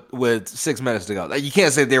out with 6 minutes to go. Like, you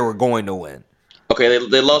can't say they were going to win. Okay,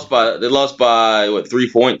 they lost by what,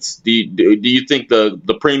 3 points? Do you think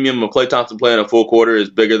the premium of Klay Thompson playing a full quarter is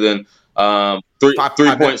bigger than three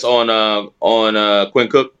points on Quinn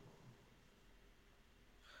Cook?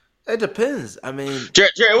 It depends. I mean,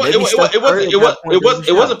 Jared, it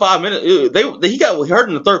wasn't 5 minutes. He got hurt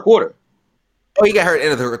in the third quarter. Oh, he got hurt in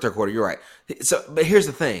the third quarter. You're right. So, but here's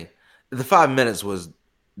the thing: the 5 minutes was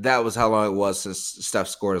how long it was since Steph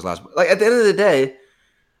scored his last. Like at the end of the day,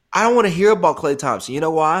 I don't want to hear about Klay Thompson. You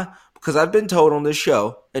know why? Because I've been told on this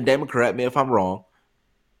show, and Damon, correct me if I'm wrong.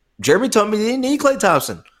 Jeremy told me he didn't need Klay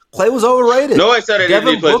Thompson. Klay was overrated. No, I said I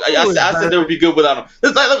didn't need Klay. I said they would be good without him.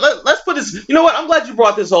 Let's put this. You know what? I'm glad you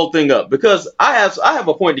brought this whole thing up because I have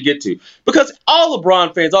a point to get to. Because all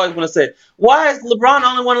LeBron fans always want to say, why is LeBron the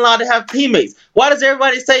only one allowed to have teammates? Why does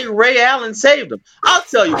everybody say Ray Allen saved him? I'll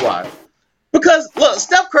tell you why. Because look,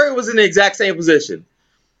 Steph Curry was in the exact same position.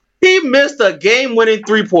 He missed a game-winning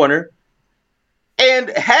three-pointer, and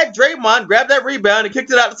had Draymond grabbed that rebound and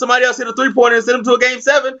kicked it out to somebody else, hit a three-pointer, and sent him to a Game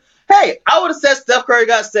 7, hey, I would have said Steph Curry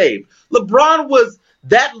got saved. LeBron was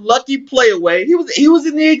that lucky play away. He was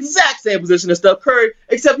in the exact same position as Steph Curry,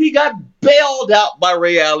 except he got bailed out by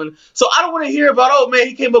Ray Allen. So I don't want to hear about, oh, man,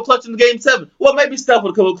 he came up clutch in Game 7. Well, maybe Steph would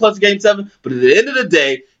have come up clutch in Game 7, but at the end of the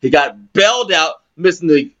day, he got bailed out,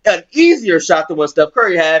 missing an easier shot than what Steph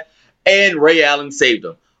Curry had, and Ray Allen saved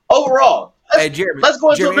him. Overall, let's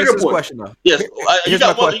go into a bigger point. Question, though. Yes, you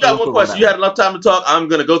got one question. You had enough time to talk. I'm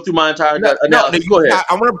going to go through my entire analysis. Go ahead.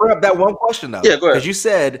 I want to bring up that one question, though. Yeah, go ahead. Because you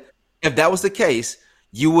said if that was the case,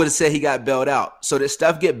 you would have said he got bailed out. So did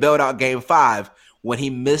Steph get bailed out Game 5 when he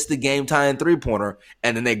missed the game-tying three-pointer,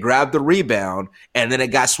 and then they grabbed the rebound, and then it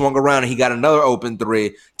got swung around, and he got another open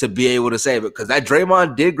three to be able to save it? Because that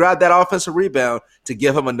Draymond did grab that offensive rebound to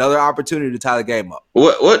give him another opportunity to tie the game up.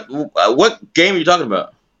 What game are you talking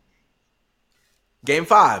about? Game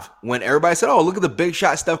 5, when everybody said, "Oh, look at the big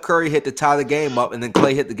shot Steph Curry hit to tie the game up," and then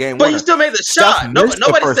Klay hit the game winner. But he still made the shot. Nobody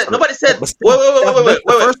said. Wait.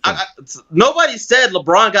 Nobody said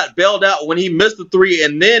LeBron got bailed out when he missed the three,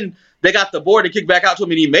 and then they got the board and kicked back out to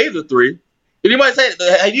him, and he made the three. Anybody say?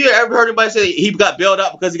 Have you ever heard anybody say he got bailed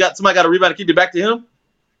out because somebody got a rebound and kicked it back to him?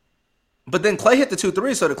 But then Clay hit the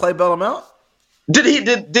 2-3, so did Clay bail him out? Did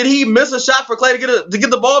he miss a shot for Clay to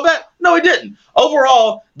get the ball back? No, he didn't.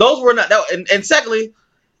 Overall, those were not. And secondly,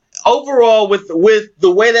 overall, with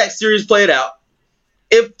the way that series played out,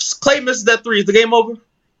 if Clay misses that three, is the game over?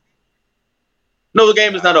 No, the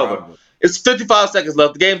game is not over. It's 55 seconds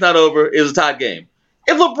left. The game's not over. It's a tied game.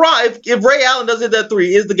 If Ray Allen doesn't hit that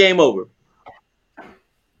three, is the game over?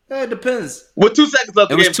 It depends. With 2 seconds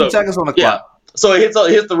left, the game's over. 2 seconds on the clock. So it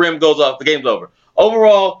hits the rim, goes off. The game's over.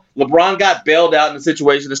 Overall, LeBron got bailed out in the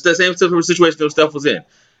situation. The same situation that Steph was in.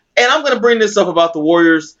 And I'm going to bring this up about the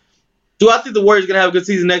Warriors. Do I think the Warriors are going to have a good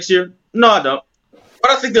season next year? No, I don't.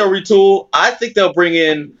 But I think they'll retool. I think they'll bring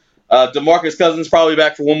in DeMarcus Cousins probably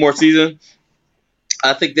back for one more season.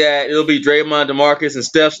 I think that it'll be Draymond, DeMarcus, and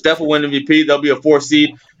Steph. Steph will win MVP. They'll be a 4th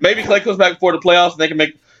seed. Maybe Clay comes back before the playoffs and they can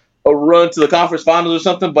make a run to the conference finals or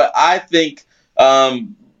something. But I think I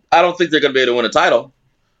don't think they're going to be able to win a title.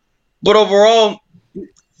 But overall,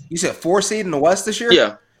 you said 4 seed in the West this year?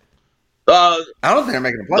 Yeah. I don't think they're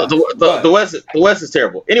making the playoffs. The West is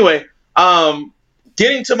terrible. Anyway,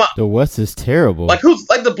 getting to the West is terrible. Like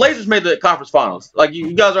the Blazers made the conference finals. Like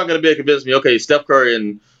you guys aren't going to be able to convince me. Okay, Steph Curry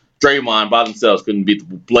and Draymond by themselves couldn't beat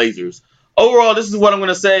the Blazers. Overall, this is what I'm going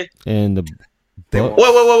to say. And the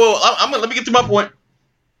whoa! Let me get to my point.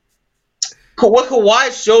 What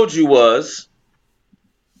Kawhi showed you was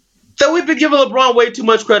that we've been giving LeBron way too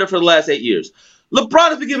much credit for the last 8 years. LeBron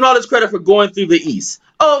has been given all this credit for going through the East.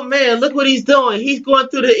 Oh, man, look what he's doing. He's going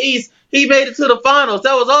through the East. He made it to the finals.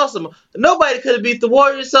 That was awesome. Nobody could have beat the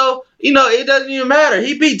Warriors, so, it doesn't even matter.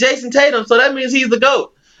 He beat Jason Tatum, so that means he's the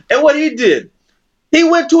GOAT. And what he did, he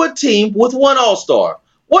went to a team with one All-Star.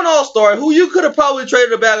 One All-Star who you could have probably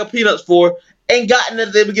traded a bag of peanuts for and gotten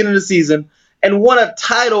at the beginning of the season and won a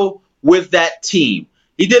title with that team.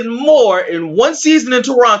 He did more in one season in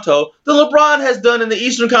Toronto than LeBron has done in the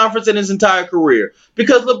Eastern Conference in his entire career.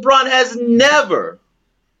 Because LeBron has never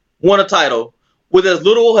won a title with as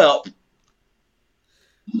little help as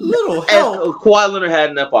Kawhi Leonard had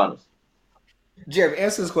in that finals. Jeremy,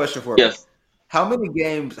 answer this question for me. Yes. How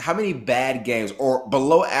many bad games or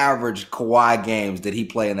below average Kawhi games did he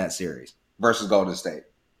play in that series versus Golden State?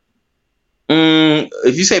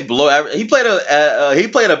 If you say below average, he played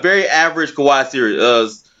a very average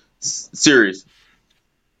Kawhi series.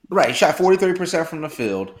 Right, he shot 43% from the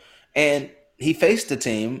field, and he faced a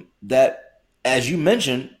team that, as you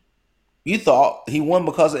mentioned, you thought he won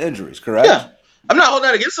because of injuries. Correct? Yeah, I'm not holding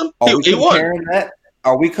that against him. He won.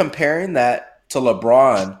 Are we comparing that to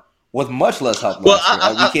LeBron with much less help? Well,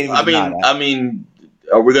 I mean,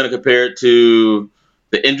 are we going to compare it to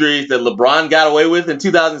the injuries that LeBron got away with in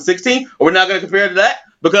 2016? Or we're not going to compare it to that?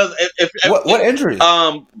 Because what injuries?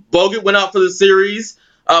 Bogut went out for the series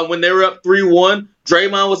when they were up 3-1.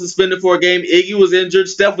 Draymond was suspended for a game. Iggy was injured.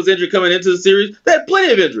 Steph was injured coming into the series. They had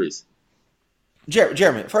plenty of injuries.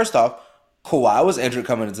 Jeremy, first off, Kawhi was injured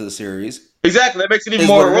coming into the series. Exactly. That makes it even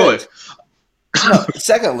more heroic. No,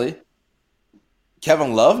 secondly,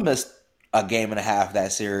 Kevin Love missed a game and a half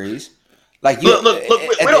that series. Look. We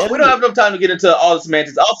don't have enough time to get into all the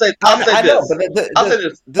semantics. I'll say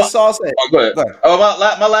this. This is all say. Go ahead.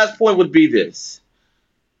 My last point would be this.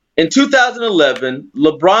 In 2011,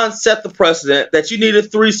 LeBron set the precedent that you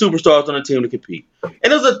needed 3 superstars on a team to compete.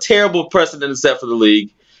 And it was a terrible precedent to set for the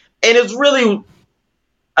league. And it's really,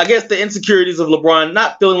 I guess, the insecurities of LeBron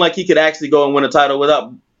not feeling like he could actually go and win a title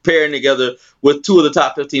without pairing together with 2 of the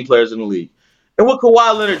top 15 players in the league. And what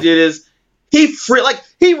Kawhi Leonard did is he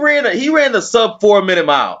ran the sub 4 minute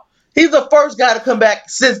mile. He's the first guy to come back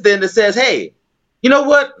since then that says, hey, you know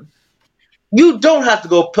what? You don't have to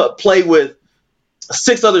go play with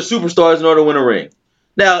 6 other superstars in order to win a ring.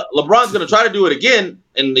 Now, LeBron's going to try to do it again,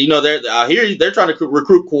 and they're trying to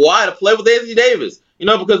recruit Kawhi to play with Anthony Davis.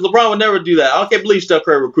 Because LeBron would never do that. I can't believe Steph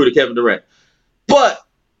Curry recruited Kevin Durant. But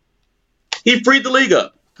he freed the league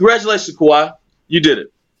up. Congratulations, Kawhi. You did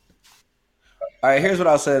it. All right, here's what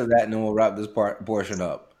I'll say to that, and then we'll wrap this portion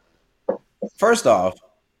up. First off,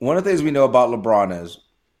 one of the things we know about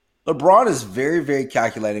LeBron is very, very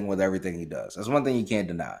calculating with everything he does. That's one thing you can't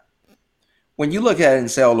deny. When you look at it and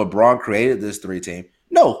say, LeBron created this 3-team,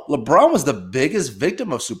 no, LeBron was the biggest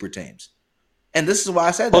victim of super teams. And this is why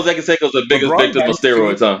I said that. Jose Canseco was the biggest victim of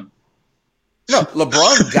steroids, huh? No,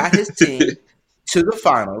 LeBron got his team to the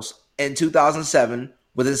finals in 2007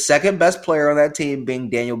 with his second best player on that team being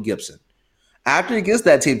Daniel Gibson. After he gets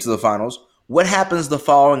that team to the finals, what happens the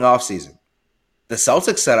following offseason? The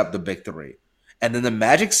Celtics set up the big 3. And then the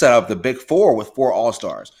Magic set up the big 4 with 4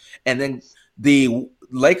 All-Stars. And then the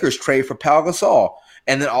Lakers trade for Pau Gasol.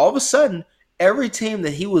 And then all of a sudden, every team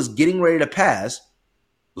that he was getting ready to pass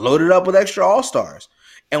loaded up with extra all-stars.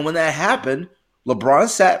 And when that happened, LeBron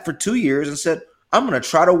sat for 2 years and said, I'm going to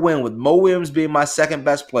try to win with Mo Williams being my second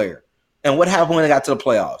best player. And what happened when they got to the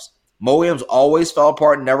playoffs? Mo Williams always fell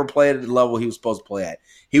apart and never played at the level he was supposed to play at.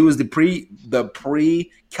 He was the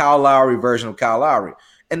pre Kyle Lowry version of Kyle Lowry.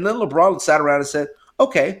 And then LeBron sat around and said,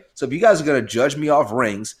 okay, so if you guys are going to judge me off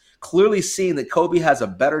rings, clearly seeing that Kobe has a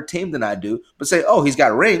better team than I do, but say, oh, he's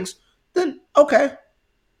got rings, then okay,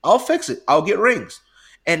 I'll fix it. I'll get rings.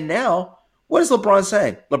 And now, what is LeBron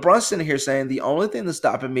saying? LeBron's sitting here saying the only thing that's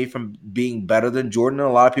stopping me from being better than Jordan in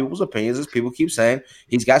a lot of people's opinions is people keep saying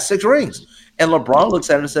he's got 6 rings. And LeBron looks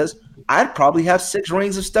at him and says, I'd probably have 6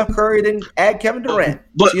 rings if Steph Curry didn't add Kevin Durant.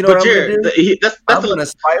 But, so you know what Jared, I'm going to do? I'm going to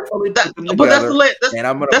spitefully put them but together.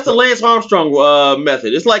 That's the Lance Armstrong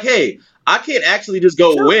method. It's like, hey, I can't actually just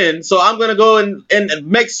go win, so I'm going to go and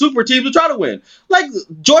make super teams to try to win. Like,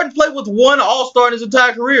 Jordan played with 1 All-Star in his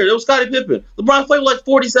entire career. It was Scottie Pippen. LeBron played with like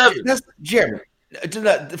 47. That's Jeremy.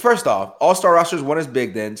 First off, All-Star rosters weren't as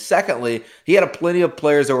big then. Secondly, he had plenty of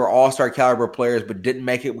players that were All-Star caliber players but didn't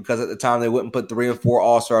make it because at the time they wouldn't put 3 and 4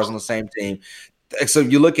 All-Stars on the same team. So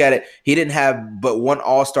you look at it, he didn't have but 1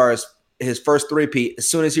 All-Star his first three-peat. As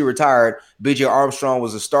soon as he retired, B.J. Armstrong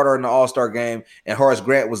was the starter in the All-Star game, and Horace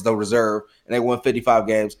Grant was the reserve, and they won 55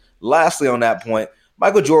 games. Lastly, on that point,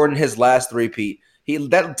 Michael Jordan, his last three-peat,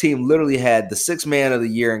 that team literally had the 6th man of the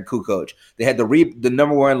year in Kukoc. They had the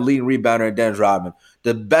number 1 leading rebounder in Dennis Rodman,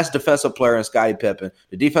 the best defensive player in Scottie Pippen,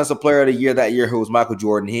 the defensive player of the year that year who was Michael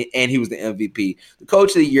Jordan, he was the MVP, the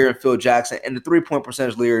coach of the year in Phil Jackson, and the 3-point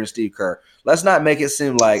percentage leader in Steve Kerr. Let's not make it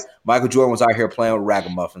seem like Michael Jordan was out here playing with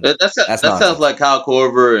ragamuffins. That sounds like Kyle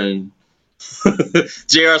Korver and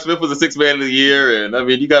J.R. Smith was the 6th man of the year, and I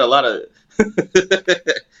mean you got a lot of.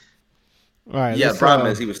 All right. Yeah, the problem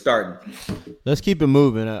is he was starting. Let's keep it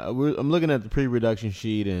moving. I'm looking at the pre-reduction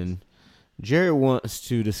sheet, and Jared wants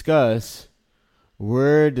to discuss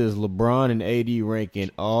where does LeBron and AD rank in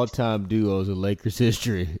all-time duos in Lakers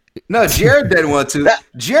history. No, Jared didn't want to.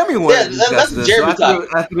 Jeremy wanted to discuss this. Jeremy so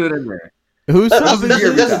I threw it in there.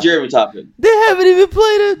 That's a Jeremy topic. They haven't even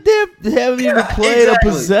played a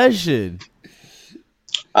possession.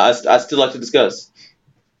 I still like to discuss.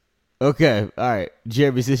 Okay, all right,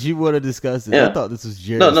 Jeremy. Since you want to discuss it, I thought this was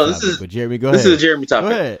Jeremy's topic, but Jeremy, go ahead. This is a Jeremy topic.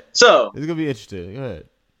 Go ahead. So it's gonna be interesting. Go ahead.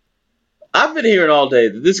 I've been hearing all day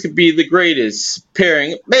that this could be the greatest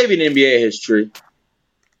pairing, maybe in NBA history.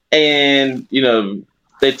 And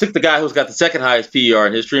they took the guy who's got the 2nd highest PER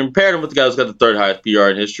in history and paired him with the guy who's got the 3rd highest PER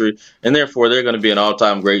in history, and therefore they're going to be an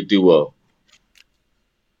all-time great duo.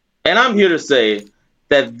 And I'm here to say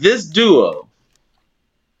that this duo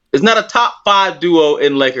is not a top 5 duo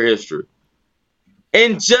in Laker history.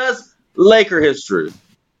 In just Laker history.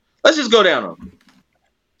 Let's just go down on them.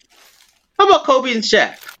 How about Kobe and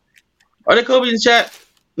Shaq? Are they Kobe and Shaq?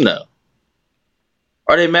 No.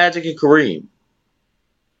 Are they Magic and Kareem?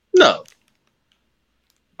 No.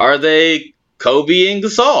 Are they Kobe and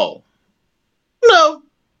Gasol? No.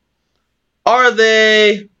 Are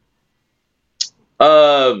they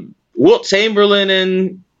Wilt Chamberlain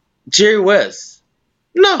and Jerry West?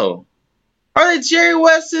 No. Are they Jerry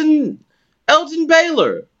West and Elgin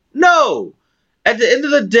Baylor? No. At the end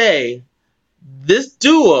of the day, this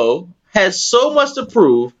duo has so much to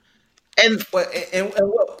prove. And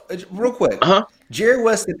real quick, Jerry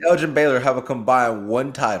West and Elgin Baylor have a combined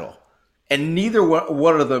 1 title, and neither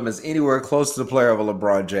one of them is anywhere close to the player of a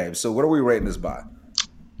LeBron James. So what are we rating this by?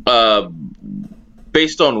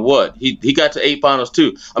 Based on what? He got to 8 finals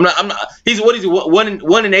too. I'm not. He's 1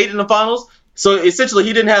 and 8 in the finals. So essentially,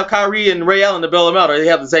 he didn't have Kyrie and Ray Allen to bail him out, or they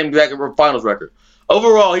have the same exact finals record.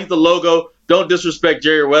 Overall, he's the logo. Don't disrespect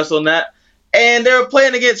Jerry West on that. And they were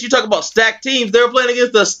playing against, you talk about stacked teams, they were playing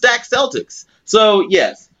against the stacked Celtics. So,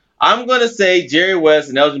 yes, I'm going to say Jerry West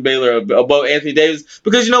and Elgin Baylor above Anthony Davis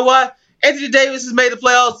because you know what? Anthony Davis has made the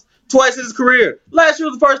playoffs twice in his career. Last year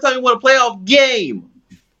was the first time he won a playoff game.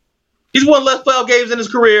 He's won less playoff games in his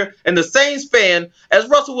career in the same span as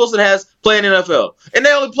Russell Wilson has playing NFL. And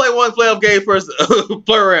they only play 1 playoff game first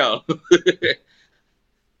play around.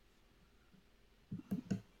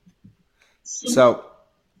 So,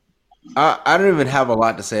 I don't even have a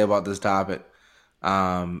lot to say about this topic. What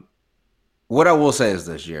I will say is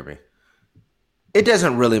this, Jeremy. It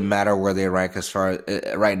doesn't really matter where they rank as far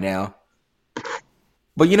as right now.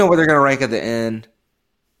 But you know where they're going to rank at the end?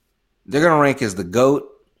 They're going to rank as the GOAT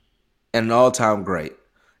and an all-time great.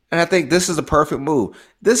 And I think this is a perfect move.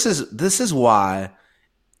 This is why,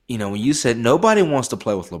 when you said nobody wants to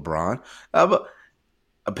play with LeBron, but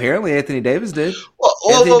apparently Anthony Davis did.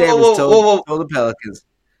 Anthony Davis told the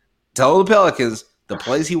Pelicans, The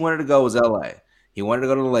place he wanted to go was L.A. He wanted to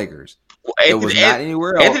go to the Lakers. It was Anthony, not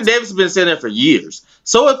anywhere else. Anthony Davis has been saying that for years.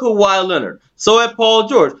 So had Kawhi Leonard. So had Paul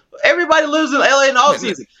George. Everybody lives in LA in the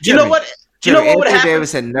offseason. You know what? You know what would Anthony happen?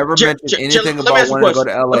 Davis had never mentioned anything let me about ask you a wanting to go question.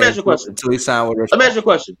 to LA Let me ask you a question. until he signed with Let me ask you a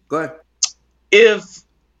question. Go ahead. If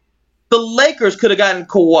the Lakers could have gotten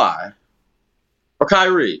Kawhi or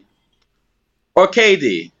Kyrie or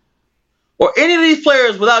KD or any of these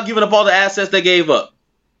players without giving up all the assets they gave up,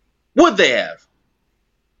 would they have?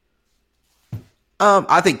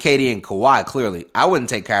 I think KD and Kawhi, clearly. I wouldn't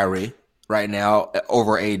take Kyrie right now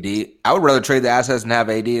over AD. I would rather trade the assets and have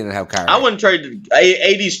AD than have Kyrie. I wouldn't trade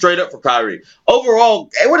AD straight up for Kyrie.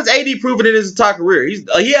 Overall, what has AD proven in his entire career?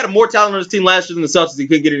 He had more talent on his team last year than the Celtics. He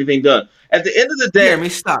couldn't get anything done. At the end of the day, Jeremy,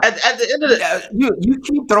 stop. At the end of the you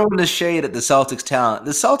keep throwing the shade at the Celtics talent.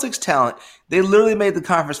 The Celtics talent, they literally made the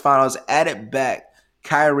conference finals, added back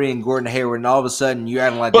Kyrie and Gordon Hayward, and all of a sudden you're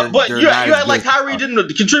acting like but they're you not act like Kyrie didn't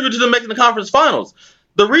contribute to them making the conference finals.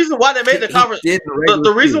 The reason why they made the conference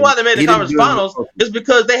finals is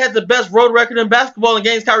because they had the best road record in basketball in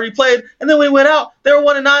games Kyrie played, and then when he went out, they were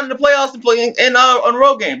 1-9 in the playoffs and playing on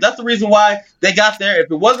road games. That's the reason why they got there.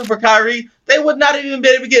 If it wasn't for Kyrie, they would not have even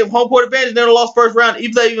been able to get home court advantage. They would have lost first round, even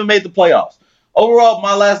if they even made the playoffs. Overall,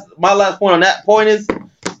 my last point on that point is,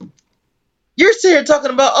 you're sitting here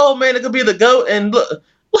talking about, oh man, it could be the GOAT, and look,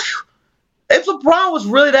 if LeBron was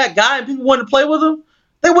really that guy and people wanted to play with him,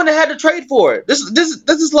 they wouldn't have had to trade for it. This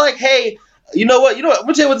is like, hey, you know what? I'm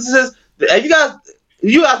gonna tell you what this is.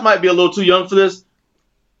 You guys might be a little too young for this.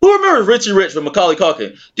 Who remembers Richie Rich from Macaulay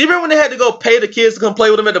Culkin? Do you remember when they had to go pay the kids to come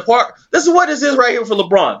play with them at the park? This is what this is right here for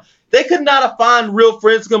LeBron. They could not have found real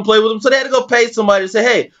friends to come play with them, so they had to go pay somebody to say,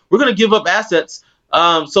 hey, we're gonna give up assets,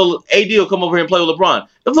 so AD will come over here and play with LeBron.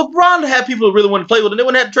 If LeBron had people who really wanted to play with him, they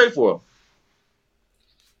wouldn't have to trade for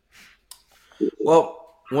him. Well,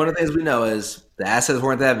 one of the things we know is the assets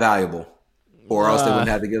weren't that valuable, or else they wouldn't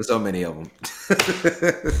have to give so many of them.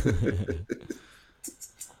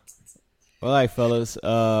 All right, fellas. Is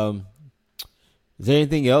there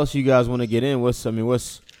anything else you guys want to get in? What's on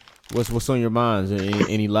your minds?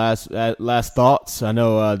 Any last thoughts? I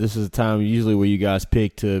know this is a time usually where you guys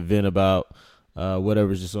pick to vent about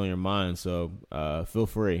whatever's just on your mind. So feel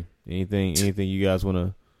free. Anything you guys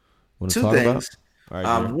want to talk about? All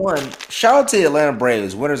right, one, shout out to the Atlanta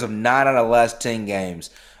Braves, winners of 9 out of the last 10 games.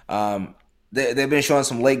 They've been showing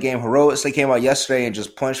some late game heroics. They came out yesterday and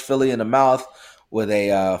just punched Philly in the mouth with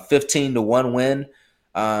a 15-1 win.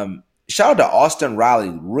 Shout out to Austin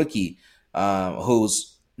Riley, rookie,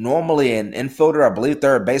 who's normally an infielder, I believe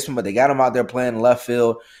third baseman, but they got him out there playing left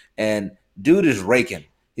field, and dude is raking.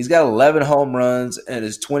 He's got 11 home runs in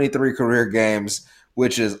his 23 career games,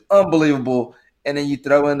 which is unbelievable. And then you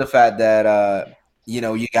throw in the fact that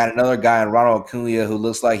you got another guy in Ronald Acuna who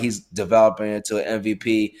looks like he's developing into an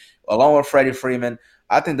MVP, along with Freddie Freeman.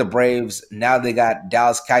 I think the Braves, now they got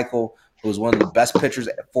Dallas Keuchel, who's one of the best pitchers,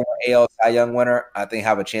 former AL Cy Young winner, I think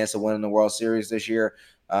have a chance of winning the World Series this year.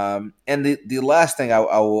 And the last thing I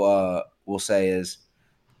will say is,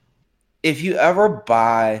 if you ever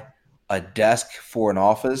buy a desk for an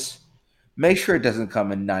office, make sure it doesn't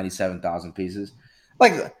come in 97,000 pieces.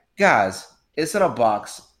 Like, guys, it's in a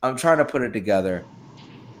box. I'm trying to put it together.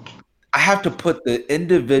 I have to put the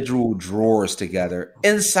individual drawers together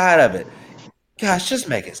inside of it. Gosh, just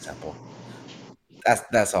make it simple.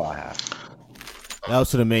 That's all I have. That was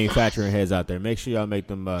to the manufacturing heads out there. Make sure y'all make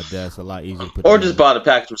them desks a lot easier to put Or together. just buy the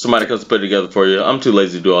package when somebody comes to put it together for you. I'm too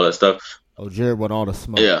lazy to do all that stuff. Oh, Jared want all the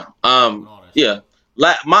smoke. Yeah. Yeah.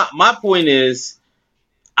 My point is,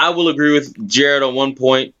 I will agree with Jared on one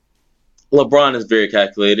point. LeBron is very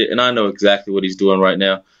calculated, and I know exactly what he's doing right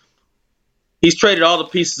now. He's traded all the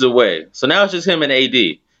pieces away. So now it's just him and AD.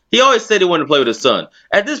 He always said he wanted to play with his son.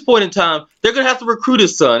 At this point in time, they're going to have to recruit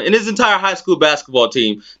his son and his entire high school basketball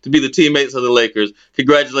team to be the teammates of the Lakers.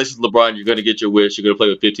 Congratulations, LeBron. You're going to get your wish. You're going to play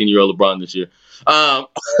with 15-year-old LeBron this year.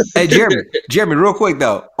 Hey, Jeremy, real quick,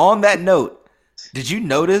 though. On that note, did you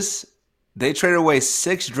notice they traded away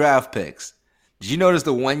 6 draft picks? Did you notice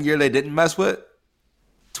the one year they didn't mess with?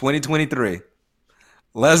 2023.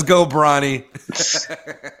 Let's go, Bronny.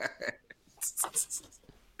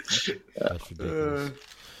 That's ridiculous.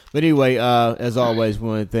 But anyway, as always, we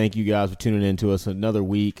want to thank you guys for tuning in to us another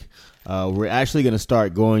week. We're actually going to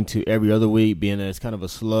start going to every other week, being that it's kind of a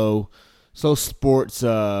slow sports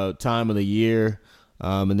time of the year.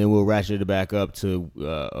 And then we'll ratchet it back up to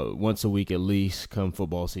once a week at least come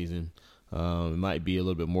football season. It might be a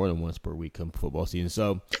little bit more than once per week come football season.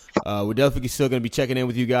 So we're definitely still going to be checking in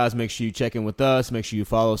with you guys. Make sure you check in with us. Make sure you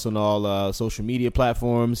follow us on all social media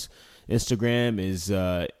platforms. Instagram is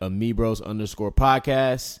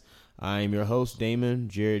amebros_podcast. I am your host, Damon,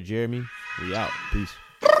 Jeremy. We out. Peace.